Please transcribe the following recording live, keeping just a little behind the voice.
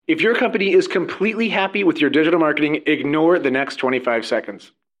If your company is completely happy with your digital marketing, ignore the next 25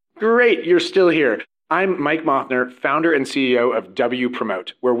 seconds. Great, you're still here. I'm Mike Mothner, founder and CEO of W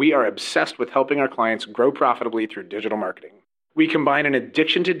Promote, where we are obsessed with helping our clients grow profitably through digital marketing. We combine an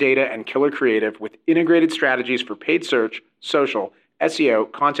addiction to data and killer creative with integrated strategies for paid search, social,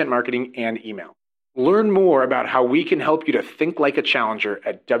 SEO, content marketing, and email. Learn more about how we can help you to think like a challenger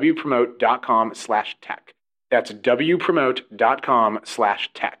at wpromote.com/tech. That's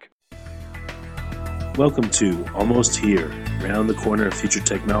wpromote.com/tech. Welcome to Almost Here, Round the Corner of Future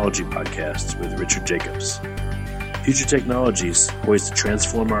Technology podcast with Richard Jacobs. Future technologies poised to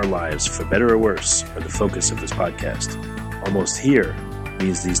transform our lives for better or worse are the focus of this podcast. Almost here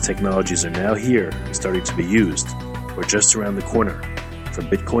means these technologies are now here and starting to be used, or just around the corner, from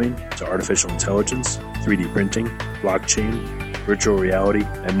Bitcoin to artificial intelligence, 3D printing, blockchain, virtual reality,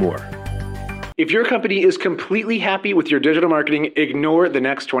 and more. If your company is completely happy with your digital marketing, ignore the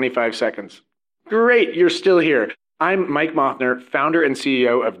next 25 seconds. Great, you're still here. I'm Mike Mothner, founder and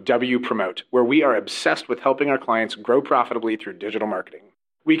CEO of W Promote, where we are obsessed with helping our clients grow profitably through digital marketing.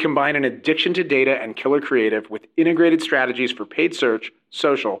 We combine an addiction to data and killer creative with integrated strategies for paid search,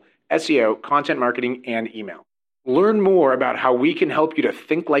 social, SEO, content marketing, and email. Learn more about how we can help you to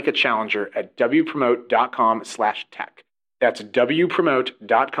think like a challenger at wpromote.com/tech. That's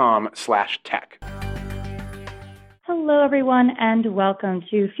wpromote.com/tech. Hello, everyone, and welcome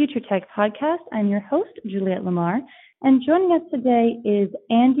to Future Tech Podcast. I'm your host, Juliette Lamar, and joining us today is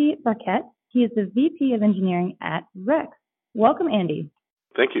Andy Barquette. He is the VP of Engineering at Rex. Welcome, Andy.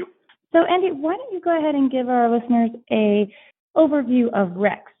 Thank you. So, Andy, why don't you go ahead and give our listeners a overview of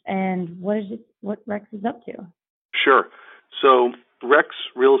Rex and what Rex is up to? Sure. So Rex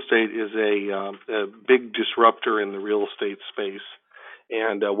Real Estate is a big disruptor in the real estate space.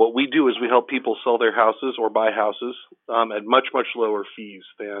 And what we do is we help people sell their houses or buy houses at much, much lower fees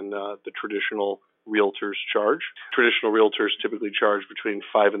than the traditional realtors charge. Traditional realtors typically charge between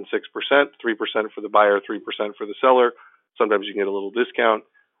 5 and 6%, 3% for the buyer, 3% for the seller. Sometimes you can get a little discount.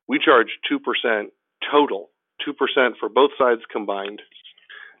 We charge 2% total, 2% for both sides combined.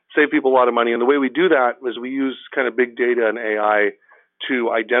 Save people a lot of money. And the way we do that is we use kind of big data and AI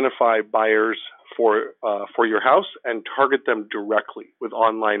to identify buyers for your house and target them directly with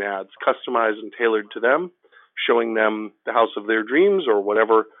online ads, customized and tailored to them, showing them the house of their dreams or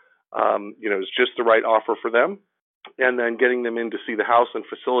whatever is just the right offer for them, and then getting them in to see the house and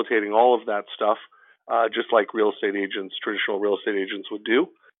facilitating all of that stuff, just like traditional real estate agents would do.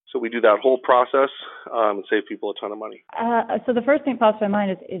 So we do that whole process and save people a ton of money. So the first thing that pops to my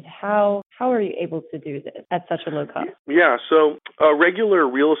mind is how are you able to do this at such a low cost? Yeah, so a regular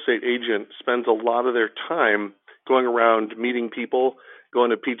real estate agent spends a lot of their time going around meeting people,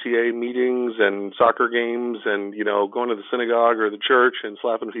 going to PTA meetings and soccer games and, going to the synagogue or the church and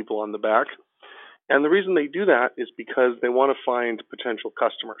slapping people on the back. And the reason they do that is because they want to find potential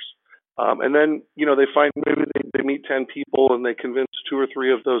customers. And then, they find maybe they meet 10 people and they convince 2 or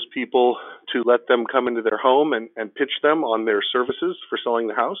 3 of those people to let them come into their home and pitch them on their services for selling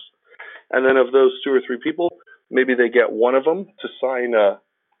the house. And then of those 2 or 3 people, maybe they get one of them to sign a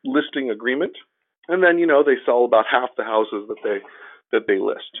listing agreement. And then, they sell about half the houses that they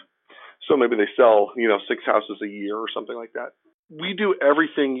list. So maybe they sell, 6 houses a year or something like that. We do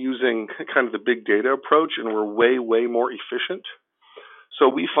everything using kind of the big data approach, and we're way, way more efficient. So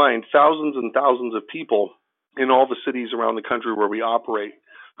we find thousands and thousands of people in all the cities around the country where we operate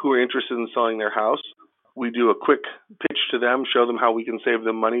who are interested in selling their house. We do a quick pitch to them, show them how we can save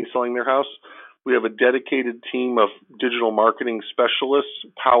them money selling their house. We have a dedicated team of digital marketing specialists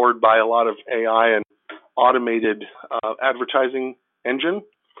powered by a lot of AI and automated advertising engine.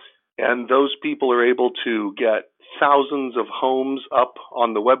 And those people are able to get thousands of homes up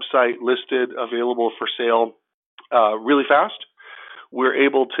on the website, listed, available for sale really fast. We're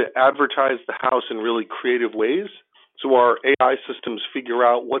able to advertise the house in really creative ways. So our AI systems figure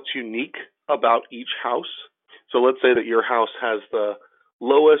out what's unique about each house. So let's say that your house has the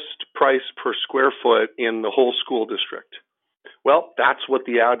lowest price per square foot in the whole school district. Well, that's what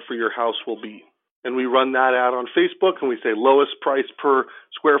the ad for your house will be. And we run that ad on Facebook and we say lowest price per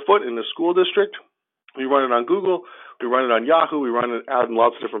square foot in the school district. We run it on Google, we run it on Yahoo, we run it out in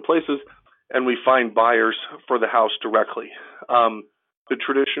lots of different places, and we find buyers for the house directly. The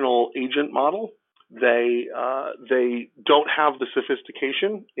traditional agent model, they don't have the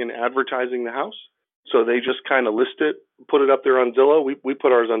sophistication in advertising the house. So they just kind of list it, put it up there on Zillow. We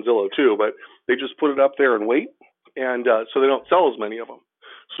put ours on Zillow too, but they just put it up there and wait. And so they don't sell as many of them.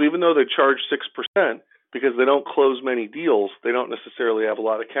 So even though they charge 6%, because they don't close many deals, they don't necessarily have a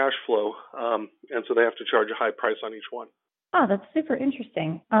lot of cash flow. And so they have to charge a high price on each one. Oh, that's super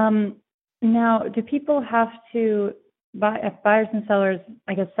interesting. Now, do people have to buy, if buyers and sellers,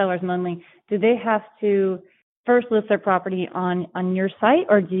 I guess sellers mainly, do they have to first list their property on your site,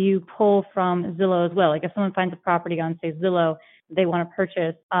 or do you pull from Zillow as well? Like if someone finds a property on, say, Zillow, they want to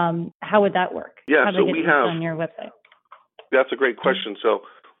purchase, how would that work? Yeah, how do so they get we have on your website? That's a great question. So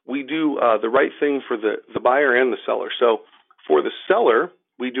we do the right thing for the buyer and the seller. So for the seller,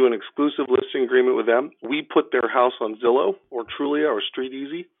 we do an exclusive listing agreement with them. We put their house on Zillow or Trulia or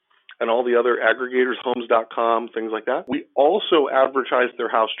StreetEasy and all the other aggregators, homes.com, things like that. We also advertise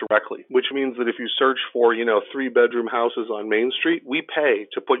their house directly, which means that if you search for, 3-bedroom houses on Main Street, we pay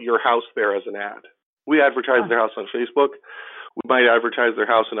to put your house there as an ad. We advertise their house on Facebook. We might advertise their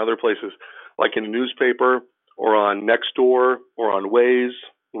house in other places, like in a newspaper or on Nextdoor or on Waze.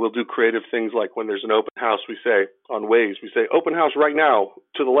 We'll do creative things like when there's an open house, we say on Waze, we say open house right now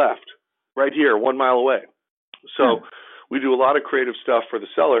to the left, right here, 1 mile away. So we do a lot of creative stuff for the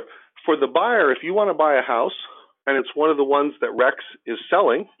seller. For the buyer, if you want to buy a house and it's one of the ones that Rex is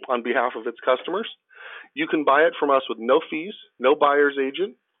selling on behalf of its customers, you can buy it from us with no fees, no buyer's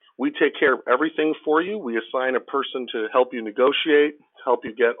agent. We take care of everything for you. We assign a person to help you negotiate, help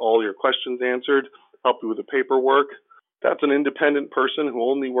you get all your questions answered, help you with the paperwork. That's an independent person who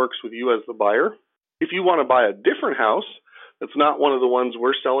only works with you as the buyer. If you want to buy a different house that's not one of the ones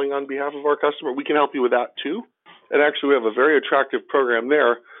we're selling on behalf of our customer, we can help you with that too. And actually, we have a very attractive program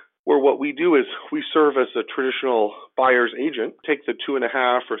there where what we do is we serve as a traditional buyer's agent, take the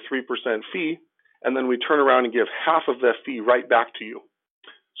 2.5% or 3% fee, and then we turn around and give half of that fee right back to you.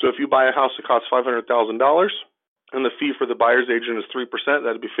 So if you buy a house that costs $500,000 and the fee for the buyer's agent is 3%,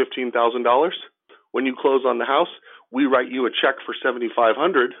 that'd be $15,000. When you close on the house, we write you a check for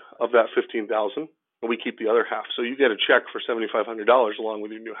 $7,500 of that $15,000, and we keep the other half. So you get a check for $7,500 along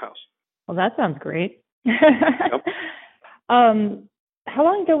with your new house. Well, that sounds great. Yep. How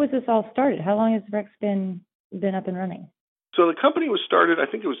long ago was this all started? How long has Rex been up and running? So the company was started, I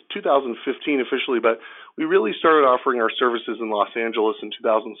think it was 2015 officially, but we really started offering our services in Los Angeles in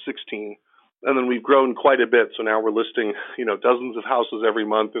 2016. And then we've grown quite a bit. So now we're listing, dozens of houses every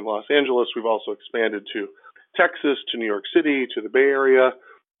month in Los Angeles. We've also expanded to Texas, to New York City, to the Bay Area,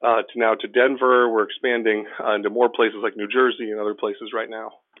 to Denver. We're expanding into more places like New Jersey and other places right now.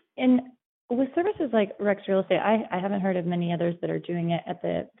 And with services like Rex Real Estate, I haven't heard of many others that are doing it at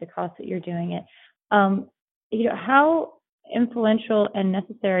the cost that you're doing it. How influential and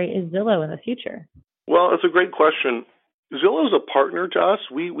necessary is Zillow in the future? Well, it's a great question. Zillow is a partner to us.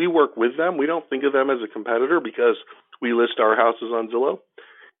 We work with them. We don't think of them as a competitor because we list our houses on Zillow.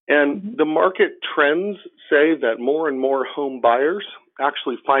 And the market trends say that more and more home buyers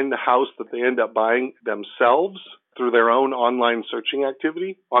actually find the house that they end up buying themselves through their own online searching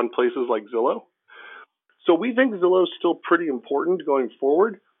activity on places like Zillow. So we think Zillow is still pretty important going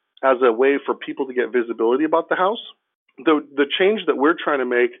forward as a way for people to get visibility about the house. The change that we're trying to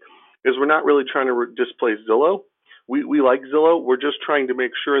make is we're not really trying to displace Zillow. We like Zillow. We're just trying to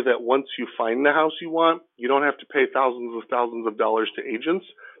make sure that once you find the house you want, you don't have to pay thousands of dollars to agents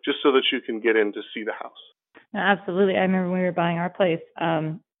just so that you can get in to see the house. No, absolutely. I remember when we were buying our place,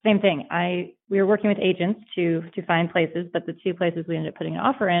 same thing. We were working with agents to find places, but the two places we ended up putting an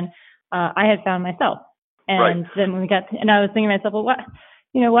offer in, I had found myself. And then when and I was thinking to myself, well,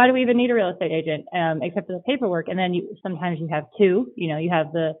 why do we even need a real estate agent except for the paperwork? And then sometimes you have two. You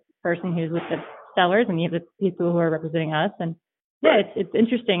have the person who's with the sellers and you have the people who are representing us. And it's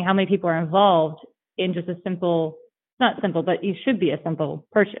interesting how many people are involved in just a simple, not simple, but you should be a simple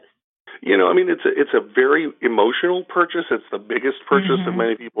purchase. It's a very emotional purchase. It's the biggest purchase of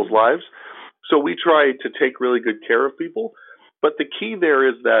many people's lives. So we try to take really good care of people. But the key there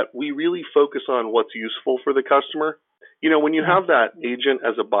is that we really focus on what's useful for the customer. When you have that agent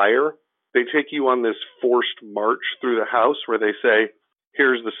as a buyer, they take you on this forced march through the house where they say,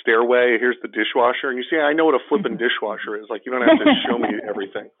 here's the stairway, here's the dishwasher. And you say, I know what a flippin' dishwasher is. Like, you don't have to show me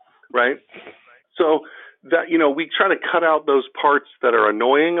everything, right? So that, we try to cut out those parts that are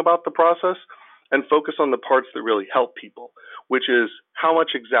annoying about the process and focus on the parts that really help people, which is how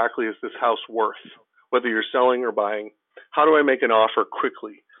much exactly is this house worth, whether you're selling or buying? How do I make an offer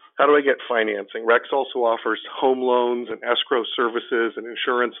quickly? How do I get financing? Rex also offers home loans and escrow services and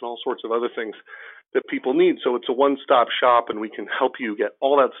insurance and all sorts of other things that people need. So it's a one-stop shop, and we can help you get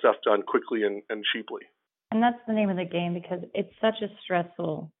all that stuff done quickly and cheaply. And that's the name of the game, because it's such a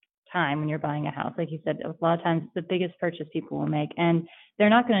stressful time when you're buying a house. Like you said, a lot of times it's the biggest purchase people will make, and they're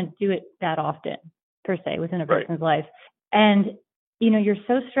not going to do it that often, per se, within a person's life. And you're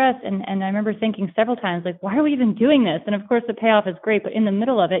so stressed. And I remember thinking several times, like, why are we even doing this? And of course, the payoff is great, but in the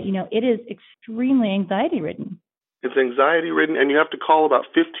middle of it, it is extremely anxiety ridden. It's anxiety-ridden, and you have to call about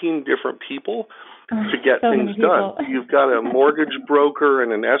 15 different people to get things done. You've got a mortgage broker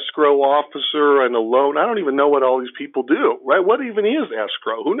and an escrow officer and a loan. I don't even know what all these people do, right? What even is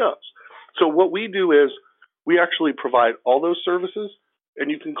escrow? Who knows? So what we do is we actually provide all those services,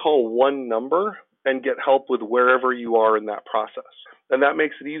 and you can call one number and get help with wherever you are in that process. And that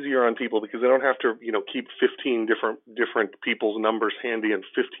makes it easier on people because they don't have to, keep 15 different people's numbers handy and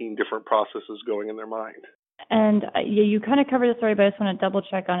 15 different processes going in their mind. And you kind of covered this already, but I just want to double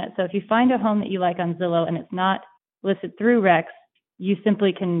check on it. So if you find a home that you like on Zillow and it's not listed through Rex, you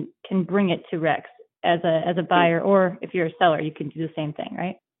simply can bring it to Rex as a buyer, or if you're a seller, you can do the same thing,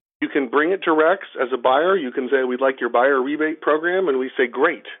 right? You can bring it to Rex as a buyer. You can say, we'd like your buyer rebate program. And we say,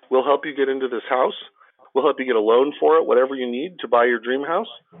 great, we'll help you get into this house. We'll help you get a loan for it, whatever you need to buy your dream house.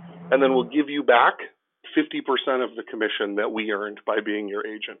 And then we'll give you back 50% of the commission that we earned by being your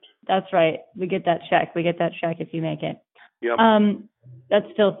agent. That's right. We get that check. If you make it. Yep. That's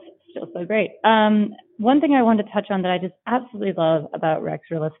still so great. One thing I wanted to touch on that I just absolutely love about Rex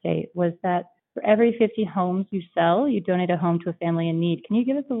Real Estate was that for every 50 homes you sell, you donate a home to a family in need. Can you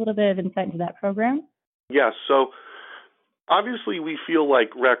give us a little bit of insight into that program? Yes. So obviously we feel like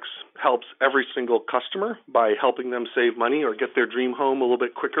Rex helps every single customer by helping them save money or get their dream home a little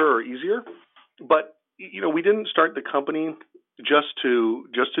bit quicker or easier. But we didn't start the company just to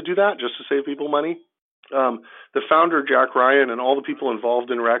do that, just to save people money. The founder, Jack Ryan, and all the people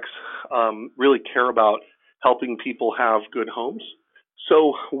involved in Rex really care about helping people have good homes.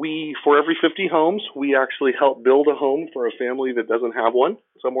 So for every 50 homes, we actually help build a home for a family that doesn't have one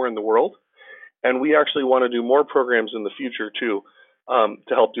somewhere in the world. And we actually want to do more programs in the future, too,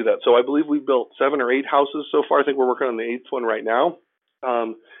 to help do that. So I believe we've built 7 or 8 houses so far. I think we're working on the 8th one right now.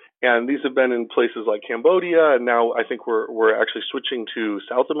 And these have been in places like Cambodia, and now I think we're actually switching to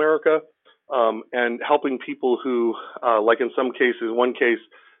South America and helping people who, like in one case,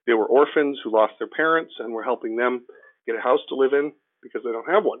 they were orphans who lost their parents, and we're helping them get a house to live in because they don't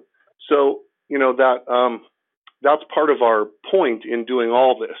have one. So, that's part of our point in doing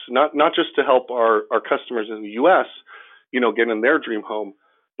all this, not just to help our customers in the U.S., get in their dream home,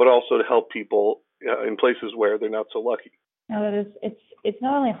 but also to help people in places where they're not so lucky. No, it's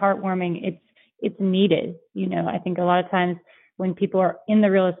not only heartwarming, it's needed. I think a lot of times when people are in the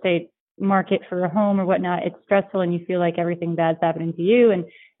real estate market for a home or whatnot, it's stressful and you feel like everything bad's happening to you.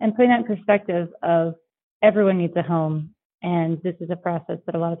 And putting that in perspective of everyone needs a home. And this is a process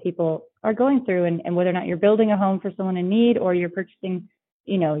that a lot of people are going through. And whether or not you're building a home for someone in need or you're purchasing,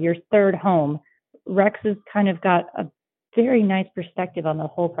 your third home, Rex has kind of got a very nice perspective on the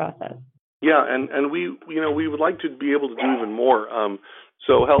whole process. Yeah, and we would like to be able to do even more.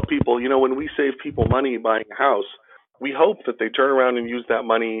 So help people. When we save people money buying a house, we hope that they turn around and use that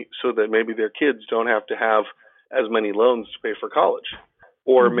money so that maybe their kids don't have to have as many loans to pay for college,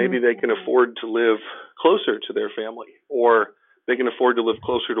 or maybe they can afford to live closer to their family, or they can afford to live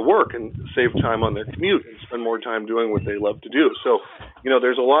closer to work and save time on their commute and spend more time doing what they love to do. So,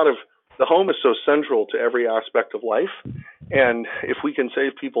 there's a lot of the home is so central to every aspect of life. And if we can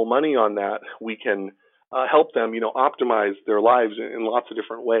save people money on that, we can help them, optimize their lives in lots of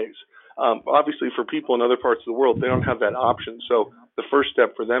different ways. Obviously, for people in other parts of the world, they don't have that option. So the first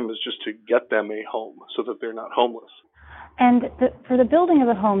step for them is just to get them a home so that they're not homeless. And for the building of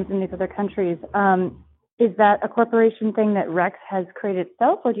the homes in these other countries, is that a corporation thing that Rex has created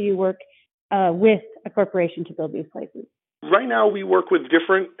itself, or do you work with a corporation to build these places? Right now, we work with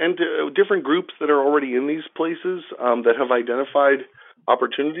different groups that are already in these places that have identified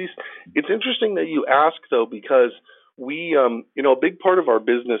opportunities. It's interesting that you ask, though, because we, a big part of our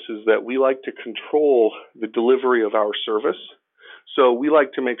business is that we like to control the delivery of our service. So we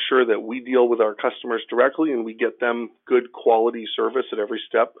like to make sure that we deal with our customers directly and we get them good quality service at every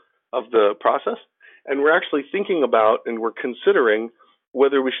step of the process. And we're actually thinking about and we're considering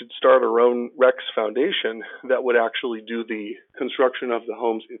whether we should start our own Rex Foundation that would actually do the construction of the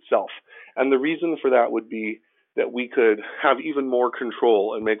homes itself. And the reason for that would be that we could have even more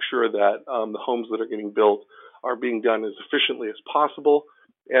control and make sure that the homes that are getting built are being done as efficiently as possible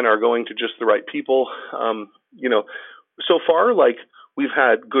and are going to just the right people. So far, we've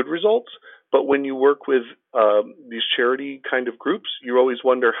had good results, but when you work with these charity kind of groups, you always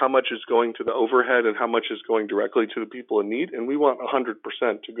wonder how much is going to the overhead and how much is going directly to the people in need. And we want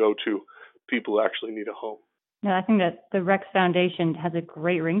 100% to go to people who actually need a home. No, I think that the Rex Foundation has a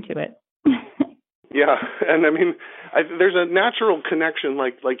great ring to it. Yeah, and there's a natural connection,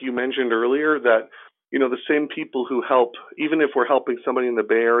 like you mentioned earlier, that the same people who help, even if we're helping somebody in the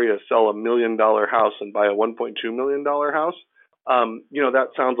Bay Area sell $1 million house and buy a $1.2 million house, that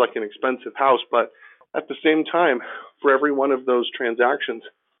sounds like an expensive house, but At the same time, for every one of those transactions,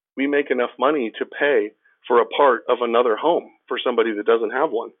 we make enough money to pay for a part of another home for somebody that doesn't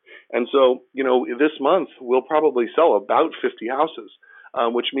have one. And so, this month we'll probably sell about 50 houses,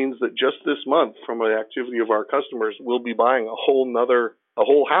 which means that just this month, from the activity of our customers, we'll be buying a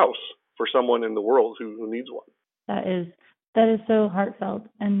whole house for someone in the world who needs one. That is so heartfelt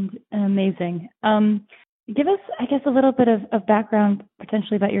and amazing. Give us, I guess, a little bit of background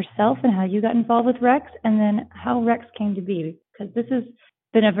potentially about yourself and how you got involved with Rex, and then how Rex came to be, because this has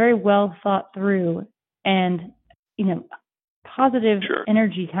been a very well thought through and, positive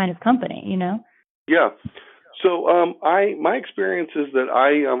energy kind of company, Yeah. So my experience is that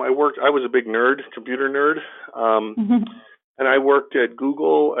I was a big nerd, computer nerd, and I worked at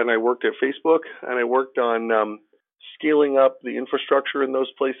Google and I worked at Facebook and I worked on scaling up the infrastructure in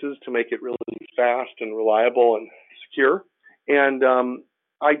those places to make it really fast and reliable and secure. And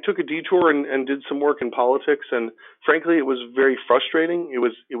I took a detour and did some work in politics, and frankly, it was very frustrating. It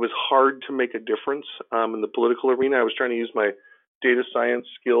was hard to make a difference in the political arena. I was trying to use my data science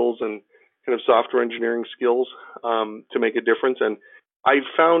skills and kind of software engineering skills to make a difference. And I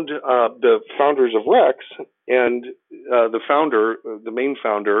found the founders of Rex, and the main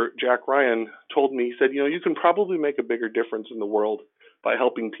founder, Jack Ryan, told me, he said, you can probably make a bigger difference in the world by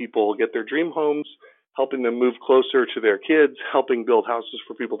helping people get their dream homes, helping them move closer to their kids, helping build houses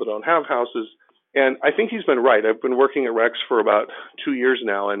for people that don't have houses. And I think he's been right. I've been working at Rex for about 2 years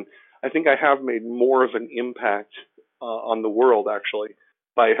now, and I think I have made more of an impact on the world, actually,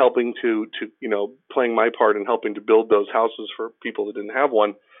 by helping to playing my part in helping to build those houses for people that didn't have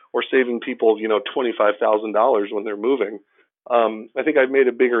one, or saving people, $25,000 when they're moving. I think I've made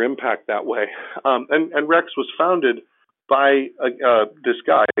a bigger impact that way. And Rex was founded by this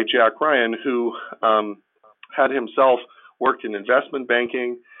guy, Jack Ryan, who had himself worked in investment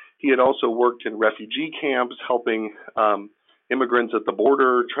banking. He had also worked in refugee camps, helping immigrants at the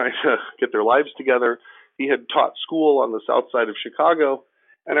border, trying to get their lives together. He had taught school on the south side of Chicago.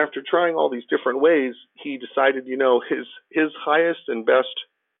 And after trying all these different ways, he decided, his highest and best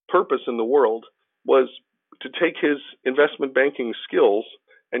purpose in the world was to take his investment banking skills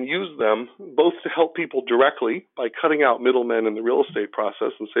and use them both to help people directly by cutting out middlemen in the real estate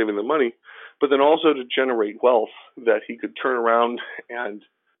process and saving them money, but then also to generate wealth that he could turn around and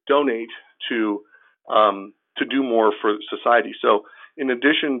donate to do more for society. So in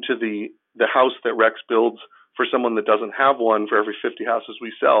addition to the house that Rex builds for someone that doesn't have one, for every 50 houses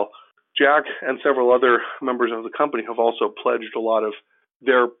we sell, Jack and several other members of the company have also pledged a lot of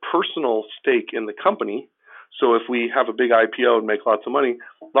their personal stake in the company. So if we have a big IPO and make lots of money,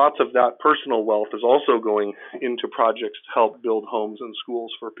 lots of that personal wealth is also going into projects to help build homes and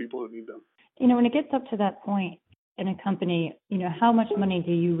schools for people who need them. When it gets up to that point in a company, how much money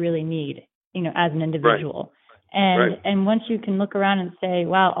do you really need, as an individual? Right. And once you can look around and say,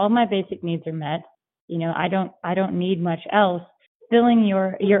 wow, all my basic needs are met, I don't need much else. Filling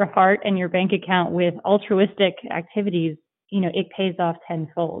your heart and your bank account with altruistic activities, it pays off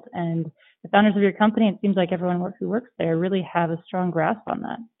tenfold. And the founders of your company, it seems like everyone who works there really have a strong grasp on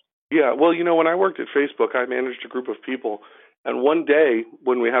that. Yeah, well, when I worked at Facebook, I managed a group of people. And one day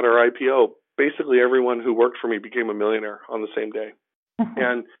when we had our IPO, basically everyone who worked for me became a millionaire on the same day.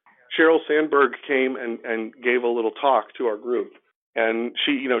 And Sheryl Sandberg came and gave a little talk to our group. And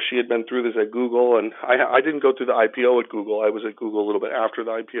she had been through this at Google, and I didn't go through the IPO at Google. I was at Google a little bit after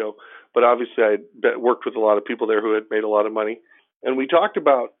the IPO, but obviously I worked with a lot of people there who had made a lot of money. And we talked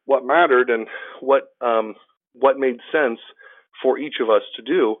about what mattered and what made sense for each of us to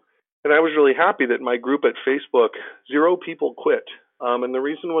do. And I was really happy that my group at Facebook, 0 people quit. And the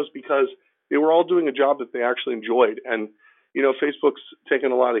reason was because they were all doing a job that they actually enjoyed. And, Facebook's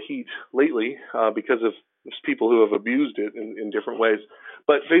taken a lot of heat lately because of people who have abused it in different ways.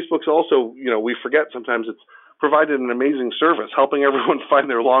 But Facebook's also, we forget sometimes it's provided an amazing service, helping everyone find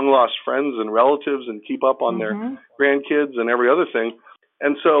their long-lost friends and relatives and keep up on their grandkids and every other thing.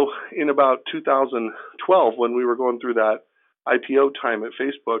 And so in about 2012, when we were going through that IPO time at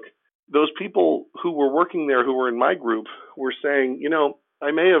Facebook, those people who were working there, who were in my group, were saying,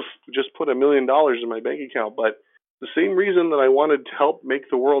 I may have just put $1 million in my bank account, but the same reason that I wanted to help make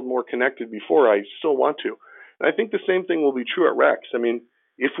the world more connected before, I still want to. And I think the same thing will be true at Rex. I mean,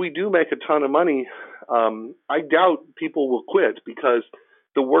 if we do make a ton of money, I doubt people will quit, because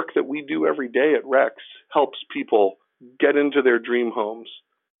the work that we do every day at Rex helps people get into their dream homes,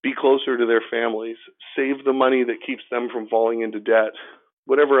 be closer to their families, save the money that keeps them from falling into debt,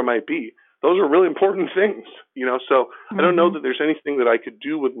 whatever it might be. Those are really important things, so I don't know that there's anything that I could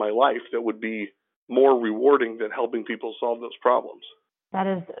do with my life that would be more rewarding than helping people solve those problems. That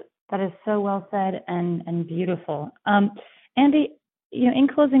That is so well said and beautiful. Andy, in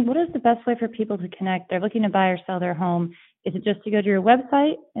closing, what is the best way for people to connect? They're looking to buy or sell their home. Is it just to go to your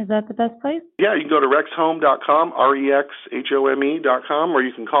website? Is that the best place? Yeah, you can go to rexhome.com, REXHOME.com, or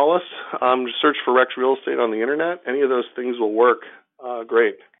you can call us. Just search for Rex Real Estate on the internet. Any of those things will work.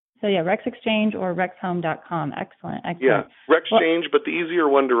 Great. So yeah, Rex Exchange or rexhome.com. Excellent. Yeah, Rexchange, but the easier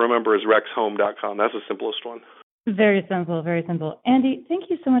one to remember is rexhome.com. That's the simplest one. Very simple, very simple. Andy, thank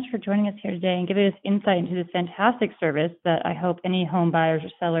you so much for joining us here today and giving us insight into this fantastic service that I hope any home buyers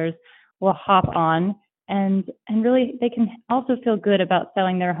or sellers will hop on and really they can also feel good about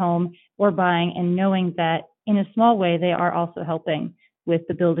selling their home or buying and knowing that in a small way they are also helping with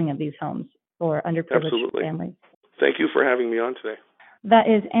the building of these homes for underprivileged families. Thank you for having me on today. That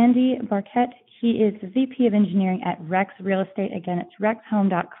is Andy Barquette. He is the VP of Engineering at Rex Real Estate. Again, it's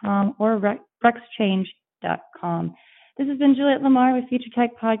rexhome.com or rexchange.com. This has been Juliette Lamar with Future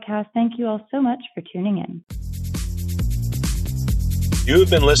Tech Podcast. Thank you all so much for tuning in. You have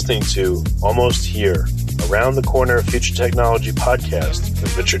been listening to Almost Here, Around the Corner Future Technology Podcast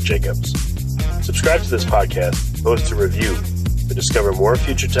with Richard Jacobs. Subscribe to this podcast, post a review to discover more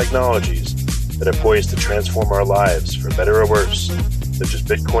future technologies that are poised to transform our lives for better or worse, such as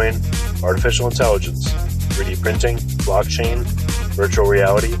Bitcoin, artificial intelligence, 3D printing, blockchain, virtual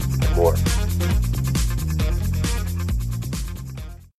reality, and more.